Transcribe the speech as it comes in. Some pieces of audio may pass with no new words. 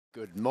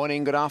Good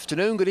morning, good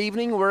afternoon, good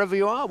evening, wherever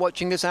you are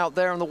watching this out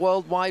there on the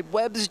World Wide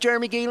Web. This is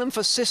Jeremy Geelan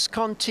for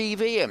SYS-CON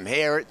TV. I'm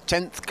here at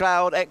 10th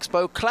Cloud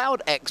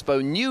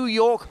Expo, New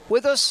York,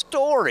 with a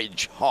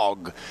storage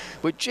hog,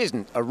 which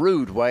isn't a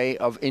rude way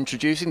of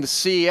introducing the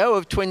CEO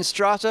of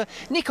TwinStrata,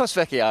 Nicos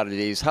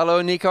Vekiarides.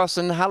 Hello, Nicos,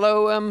 and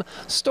hello,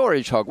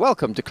 Storage Hog.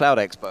 Welcome to Cloud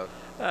Expo.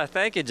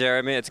 Thank you,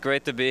 Jeremy. It's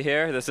great to be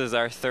here. This is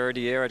our third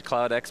year at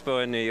Cloud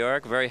Expo in New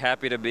York. Very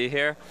happy to be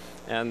here.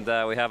 And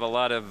we have a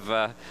lot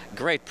of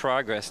great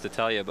progress to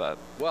tell you about.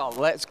 Well,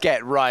 let's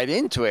get right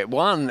into it.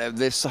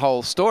 This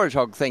whole storage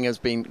hog thing has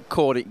been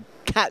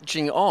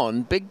catching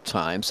on big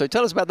time. So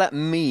tell us about that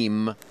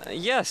meme.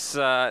 Yes,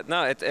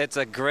 it's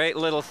a great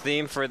little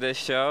theme for this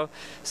show.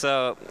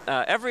 So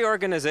every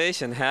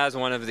organization has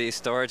one of these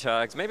storage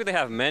hogs. Maybe they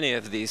have many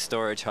of these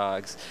storage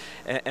hogs.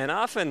 And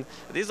often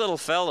these little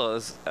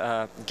fellows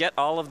get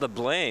all of the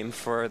blame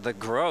for the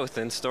growth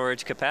in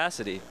storage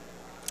capacity.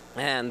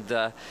 And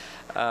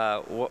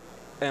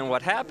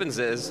what happens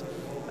is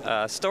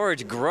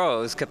storage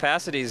grows,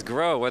 capacities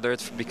grow, whether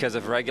it's because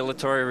of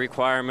regulatory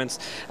requirements,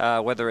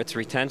 whether it's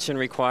retention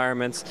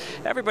requirements.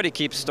 Everybody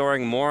keeps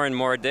storing more and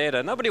more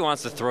data. Nobody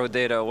wants to throw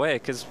data away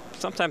because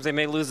sometimes they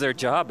may lose their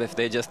job if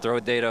they just throw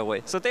data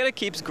away. So data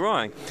keeps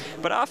growing.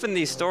 But often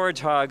these storage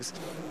hogs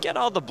get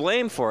all the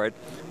blame for it.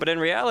 But in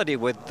reality,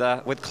 with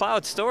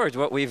cloud storage,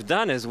 what we've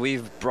done is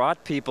we've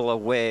brought people a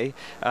way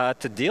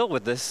to deal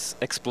with this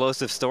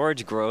explosive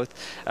storage growth,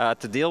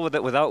 to deal with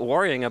it without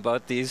worrying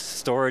about these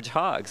storage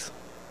hogs.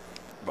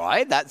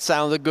 Right, that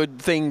sounds a good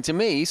thing to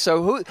me.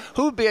 So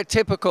who would be a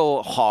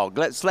typical hog?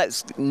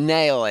 Let's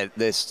nail it.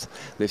 This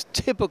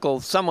typical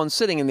someone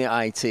sitting in the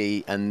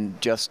IT and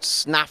just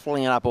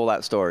snaffling up all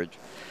that storage.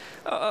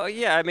 Oh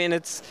yeah, I mean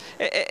it's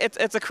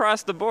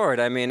across the board.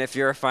 I mean, if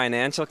you're a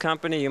financial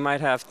company, you might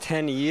have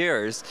 10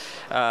 years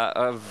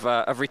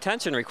of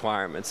retention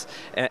requirements,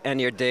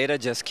 and your data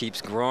just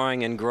keeps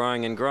growing and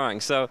growing and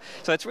growing. So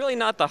it's really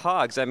not the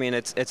hogs. I mean,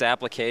 it's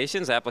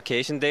applications.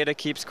 Application data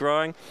keeps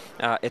growing.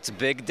 It's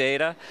big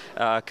data.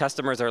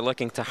 Customers are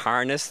looking to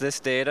harness this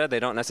data. They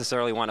don't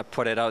necessarily want to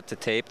put it out to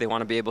tape. They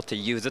want to be able to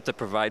use it to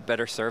provide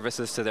better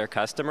services to their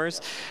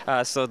customers.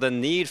 So the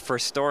need for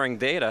storing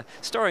data,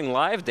 storing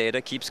live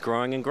data, keeps growing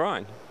and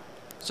growing.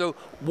 So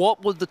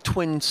what would the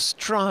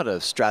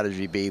TwinStrata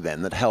strategy be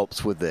then that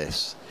helps with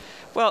this?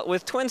 Well,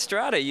 with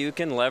TwinStrata, you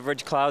can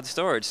leverage cloud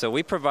storage. So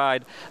we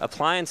provide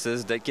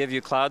appliances that give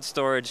you cloud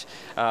storage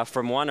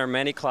from one or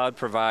many cloud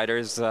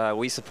providers.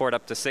 We support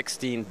up to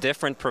 16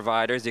 different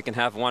providers. You can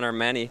have one or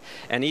many,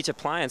 and each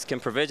appliance can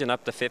provision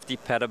up to 50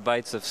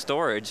 petabytes of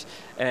storage,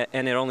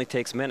 and it only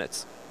takes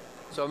minutes.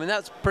 So, I mean,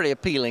 that's pretty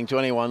appealing to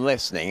anyone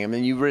listening. I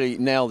mean, you really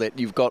nailed it.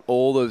 You've got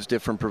all those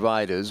different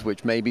providers,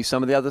 which maybe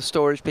some of the other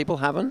storage people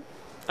haven't?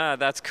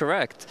 That's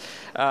correct.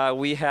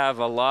 We have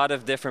a lot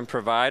of different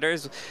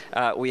providers.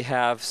 We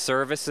have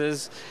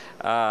services.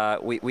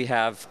 We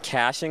have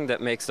caching that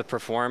makes the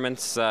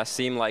performance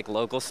seem like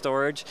local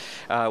storage.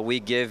 We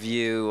give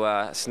you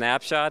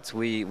snapshots.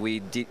 We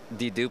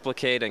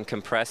deduplicate and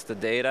compress the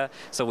data,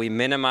 so we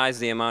minimize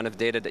the amount of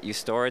data that you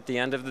store at the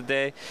end of the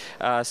day.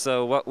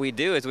 So what we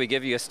do is we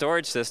give you a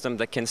storage system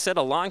that can sit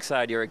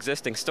alongside your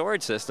existing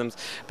storage systems,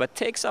 but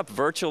takes up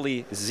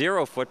virtually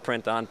zero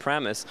footprint on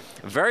premise,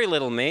 very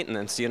little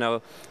maintenance. You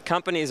know,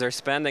 companies are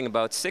spending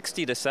about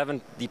 60 to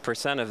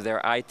 70% of their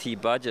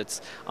IT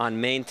budgets on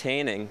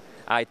maintaining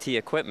IT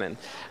equipment,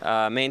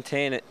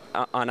 maintain it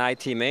on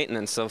IT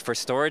maintenance. So for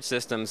storage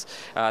systems,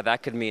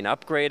 that could mean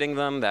upgrading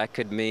them, that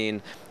could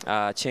mean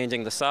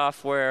changing the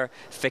software,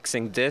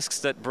 fixing disks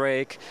that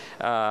break,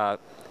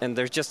 and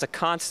there's just a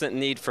constant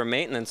need for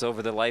maintenance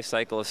over the life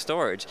cycle of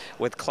storage.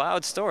 With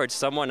cloud storage,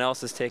 someone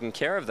else is taking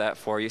care of that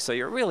for you, so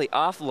you're really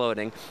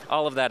offloading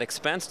all of that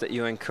expense that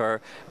you incur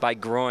by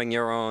growing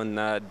your own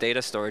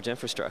data storage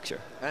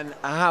infrastructure. And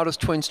how does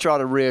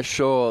TwinStrata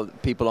reassure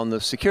people on the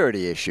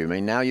security issue? I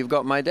mean, now you've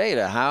got my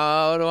data.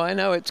 How do I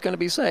know it's going to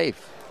be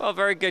safe? Well,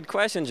 very good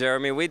question,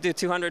 Jeremy. We do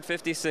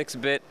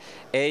 256-bit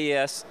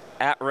AES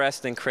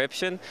at-rest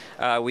encryption.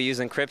 We use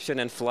encryption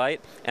in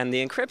flight, and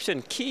the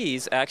encryption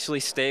keys actually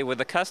stay with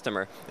the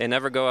customer. They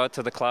never go out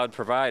to the cloud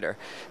provider.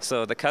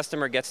 So the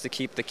customer gets to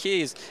keep the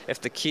keys.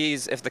 If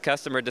the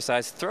customer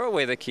decides to throw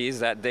away the keys,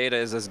 that data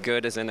is as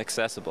good as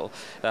inaccessible.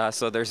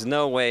 So there's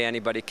no way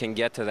anybody can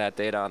get to that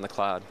data on the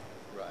cloud.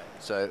 Right.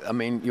 So, I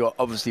mean, you're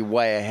obviously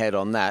way ahead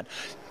on that.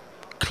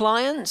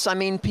 Clients, I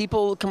mean,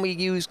 people, can we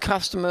use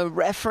customer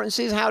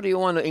references? How do you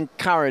want to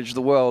encourage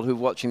the world who's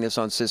watching this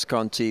on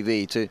SYS-CON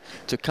TV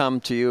to come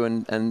to you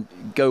and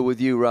go with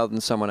you rather than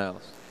someone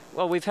else?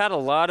 Well, we've had a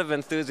lot of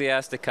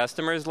enthusiastic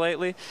customers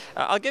lately.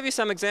 I'll give you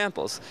some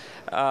examples.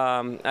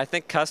 I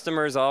think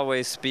customers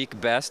always speak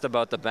best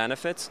about the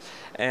benefits,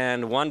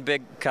 and one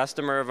big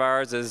customer of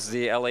ours is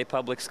the LA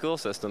Public School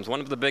Systems, one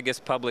of the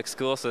biggest public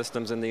school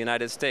systems in the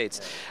United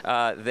States.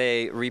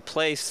 They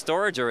replaced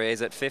storage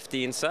arrays at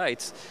 15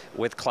 sites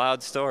with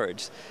cloud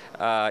storage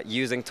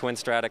using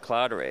TwinStrata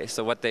Cloud Array.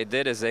 So what they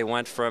did is they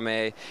went from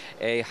a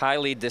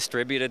highly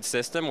distributed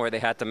system where they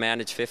had to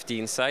manage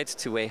 15 sites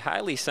to a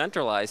highly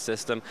centralized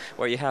system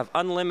where you have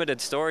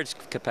unlimited storage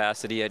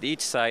capacity at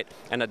each site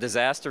and a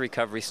disaster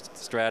recovery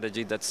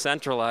strategy that's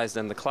centralized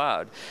in the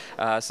cloud.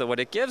 So what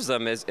it gives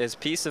them is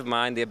peace of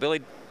mind, the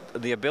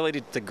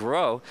ability to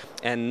grow,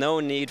 and no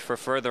need for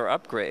further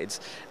upgrades.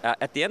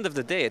 At the end of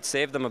the day, it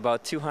saved them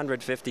about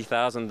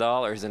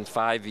 $250,000 in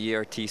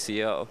 5-year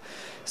TCO.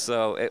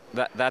 So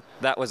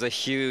that was a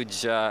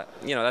huge,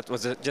 that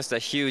was just a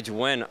huge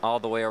win all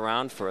the way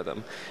around for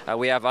them.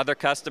 We have other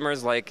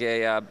customers like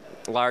a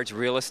large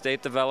real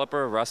estate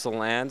developer, Russell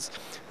Lands,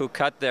 who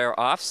cut their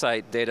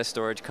off-site data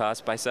storage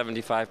costs by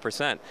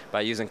 75%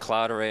 by using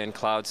Cloud Array and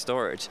cloud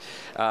storage.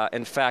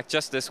 In fact,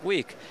 just this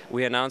week,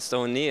 we announced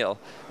O'Neill,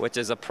 which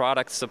is a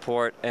product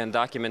support and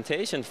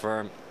documentation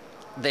firm.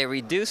 They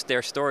reduced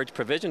their storage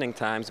provisioning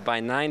times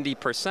by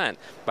 90%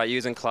 by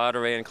using Cloud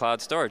Array and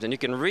cloud storage. And you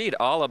can read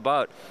all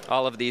about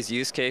all of these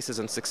use cases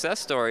and success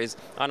stories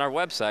on our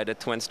website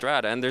at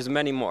TwinStrata, and there's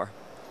many more.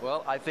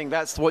 Well, I think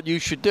that's what you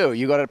should do.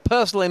 You got a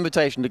personal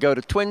invitation to go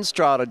to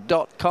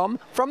twinstrata.com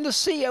from the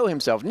CEO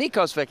himself,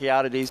 Nicos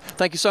Vekiarides.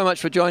 Thank you so much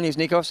for joining us,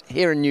 Nicos,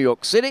 here in New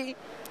York City.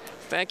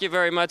 Thank you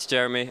very much,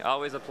 Jeremy.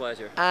 Always a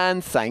pleasure.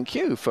 And thank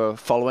you for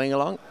following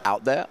along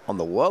out there on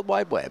the World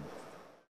Wide Web.